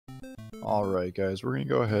Alright guys, we're going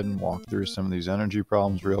to go ahead and walk through some of these energy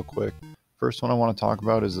problems real quick. First one I want to talk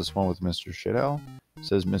about is this one with Mr. Shitell. It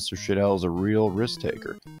says Mr. Shitell is a real risk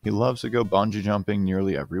taker. He loves to go bungee jumping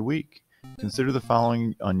nearly every week. Consider the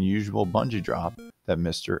following unusual bungee drop that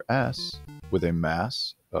Mr. S, with a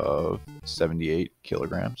mass of 78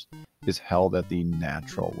 kilograms, is held at the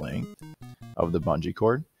natural length of the bungee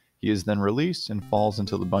cord. He is then released and falls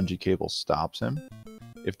until the bungee cable stops him.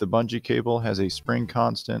 If the bungee cable has a spring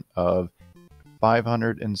constant of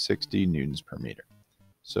 560 newtons per meter.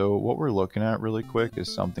 So what we're looking at really quick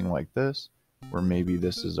is something like this, where maybe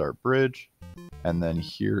this is our bridge, and then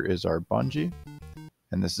here is our bungee,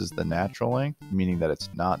 and this is the natural length, meaning that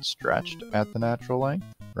it's not stretched at the natural length,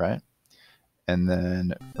 right? And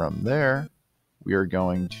then from there, we are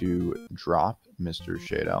going to drop Mr.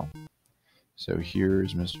 Shadell. So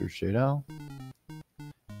here's Mr. Shadell.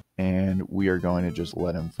 And we are going to just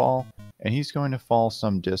let him fall, and he's going to fall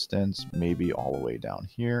some distance, maybe all the way down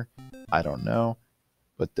here, I don't know,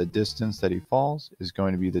 but the distance that he falls is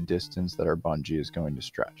going to be the distance that our bungee is going to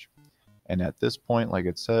stretch. And at this point, like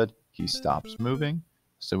it said, he stops moving,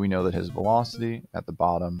 so we know that his velocity at the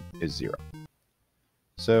bottom is 0.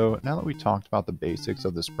 So now that we talked about the basics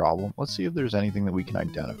of this problem, let's see if there's anything that we can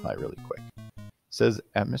identify really quick. It says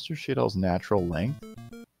at Mr. Shadell's natural length,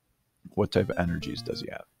 what type of energies does he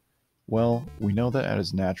have? Well, we know that at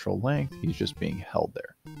his natural length, he's just being held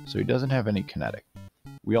there, so he doesn't have any kinetic.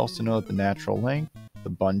 We also know that the natural length, the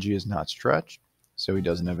bungee is not stretched, so he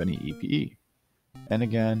doesn't have any EPE. And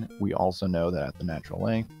again, we also know that at the natural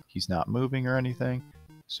length, he's not moving or anything,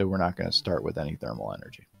 so we're not going to start with any thermal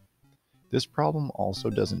energy. This problem also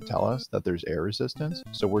doesn't tell us that there's air resistance,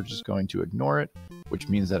 so we're just going to ignore it, which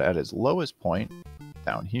means that at his lowest point,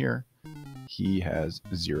 down here, he has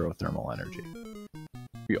 0 thermal energy.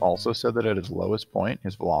 We also said that at his lowest point,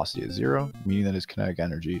 his velocity is 0, meaning that his kinetic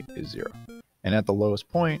energy is 0. And at the lowest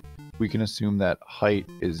point, we can assume that height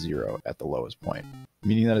is 0 at the lowest point,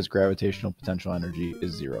 meaning that his gravitational potential energy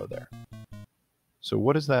is 0 there. So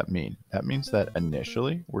what does that mean? That means that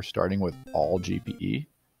initially, we're starting with all GPE,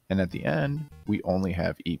 and at the end, we only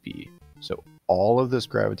have EPE. So all of this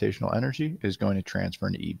gravitational energy is going to transfer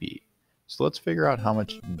into EPE. So let's figure out how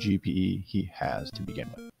much GPE he has to begin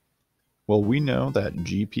with. Well, we know that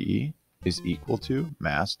GPE is equal to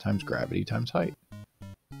mass times gravity times height.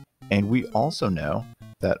 And we also know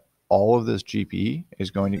that all of this GPE is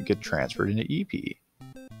going to get transferred into EPE.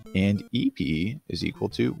 And EPE is equal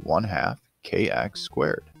to 1/2 kx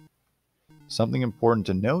squared. Something important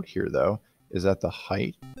to note here, though, is that the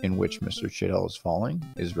height in which Mr. Shadell is falling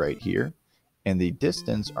is right here, and the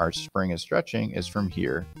distance our spring is stretching is from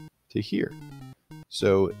here to here.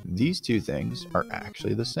 So these two things are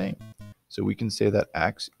actually the same. So we can say that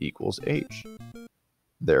x equals h.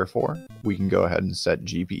 Therefore, we can go ahead and set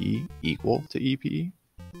GPE equal to EPE.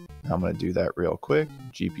 Now I'm going to do that real quick.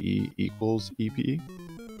 GPE equals EPE.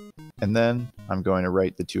 And then I'm going to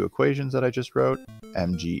write the two equations that I just wrote.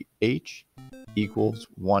 mgh equals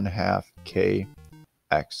 1/2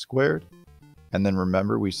 kx squared. And then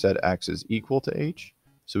remember, we said x is equal to h,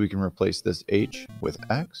 so we can replace this h with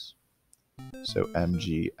x. So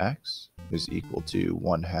mgx is equal to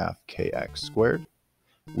 1/2 kx squared.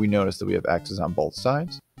 We notice that we have x's on both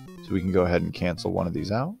sides, so we can go ahead and cancel one of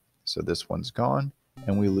these out. So this one's gone,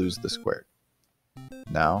 and we lose the squared.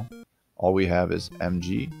 Now, all we have is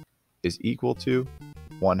mg is equal to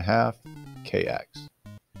 1/2 kx.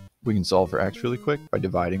 We can solve for x really quick by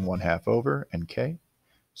dividing 1/2 over and k.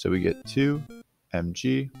 So we get 2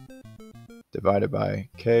 mg divided by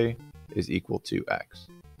k is equal to x.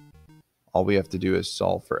 All we have to do is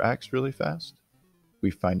solve for x really fast.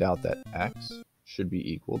 We find out that x should be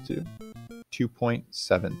equal to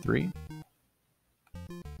 2.73.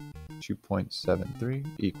 2.73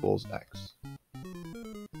 equals x.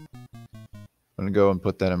 I'm going to go and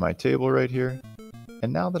put that in my table right here.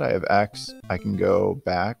 And now that I have x, I can go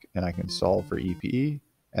back and I can solve for EPE,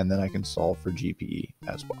 and then I can solve for GPE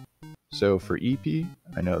as well. So for EPE,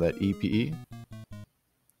 I know that EPE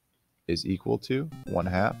is equal to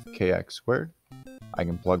 1/2 kx squared. I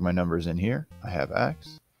can plug my numbers in here. I have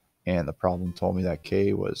x, and the problem told me that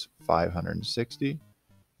k was 560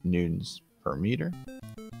 newtons per meter.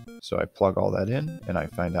 So I plug all that in, and I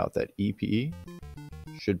find out that EPE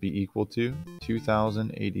should be equal to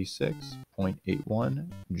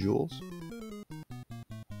 2086.81 joules.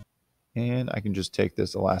 And I can just take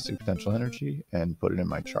this elastic potential energy and put it in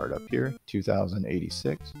my chart up here,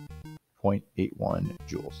 2086.81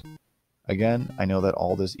 joules. Again, I know that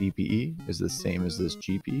all this EPE is the same as this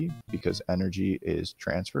GPE because energy is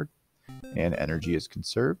transferred and energy is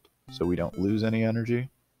conserved, so we don't lose any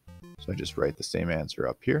energy. So I just write the same answer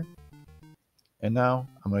up here. And now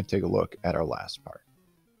I'm going to take a look at our last part.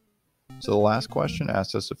 So the last question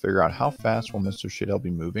asks us to figure out how fast will Mr. Shadell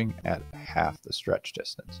be moving at half the stretch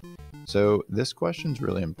distance. So this question is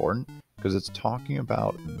really important because it's talking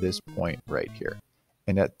about this point right here.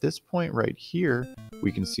 And at this point right here,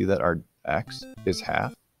 we can see that our x is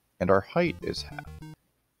half and our height is half.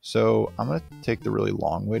 So I'm going to take the really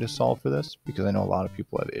long way to solve for this because I know a lot of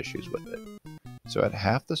people have issues with it. So at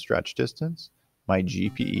half the stretch distance, my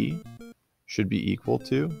GPE should be equal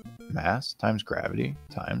to mass times gravity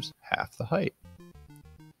times half the height.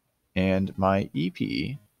 And my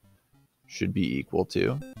EPE should be equal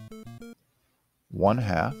to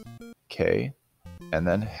 1/2 k and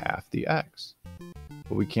then half the x.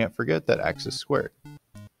 But we can't forget that x is squared.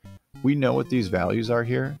 We know what these values are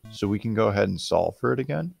here, so we can go ahead and solve for it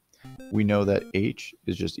again. We know that h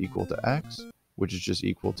is just equal to x, which is just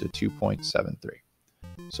equal to 2.73.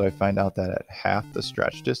 So I find out that at half the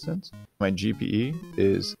stretch distance, my GPE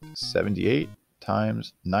is 78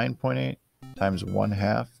 times 9.8 times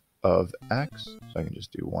 1/2 of x. So I can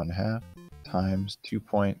just do 1/2 times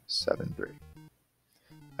 2.73.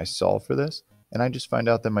 I solve for this, and I just find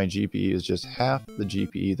out that my GPE is just half the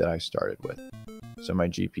GPE that I started with. So my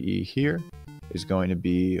GPE here is going to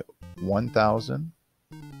be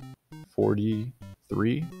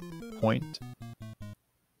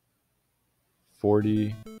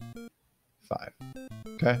 1043.45.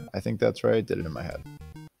 Okay, I think that's right. I did it in my head.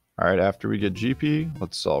 All right, after we get GP,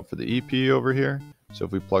 let's solve for the EP over here. So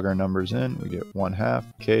if we plug our numbers in, we get 1/2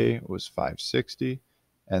 k was 560,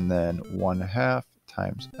 and then 1/2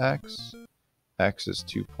 times x. X is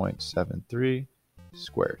 2.73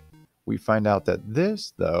 squared. We find out that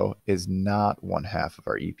this, though, is not 1/2 of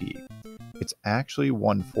our EPE. It's actually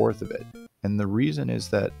 1/4 of it. And the reason is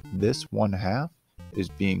that this 1/2 is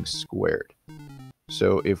being squared.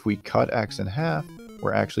 So if we cut x in half,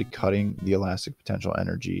 we're actually cutting the elastic potential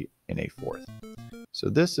energy in a fourth. So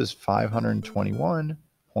this is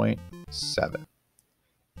 521.7.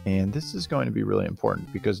 And this is going to be really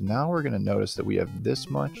important because now we're going to notice that we have this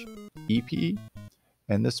much EPE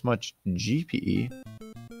and this much GPE,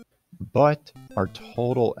 but our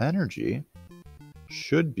total energy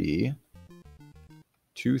should be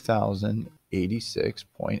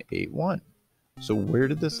 2086.81. So where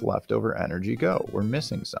did this leftover energy go? We're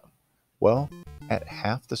missing some. Well, at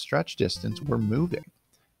half the stretch distance, we're moving.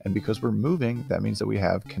 And because we're moving, that means that we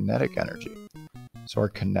have kinetic energy. So our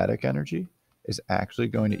kinetic energy is actually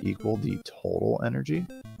going to equal the total energy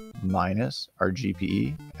minus our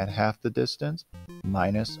GPE at half the distance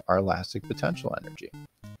minus our elastic potential energy.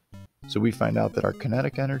 So we find out that our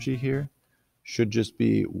kinetic energy here should just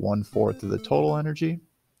be 1/4 of the total energy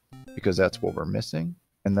because that's what we're missing,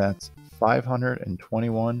 and that's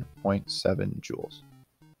 521.7 joules.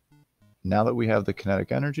 Now that we have the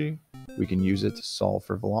kinetic energy, we can use it to solve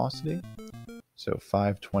for velocity. So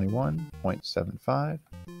 521.75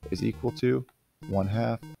 is equal to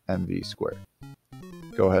 1/2 mv squared.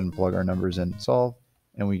 Go ahead and plug our numbers in and solve,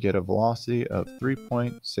 and we get a velocity of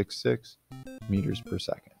 3.66 meters per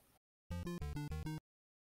second.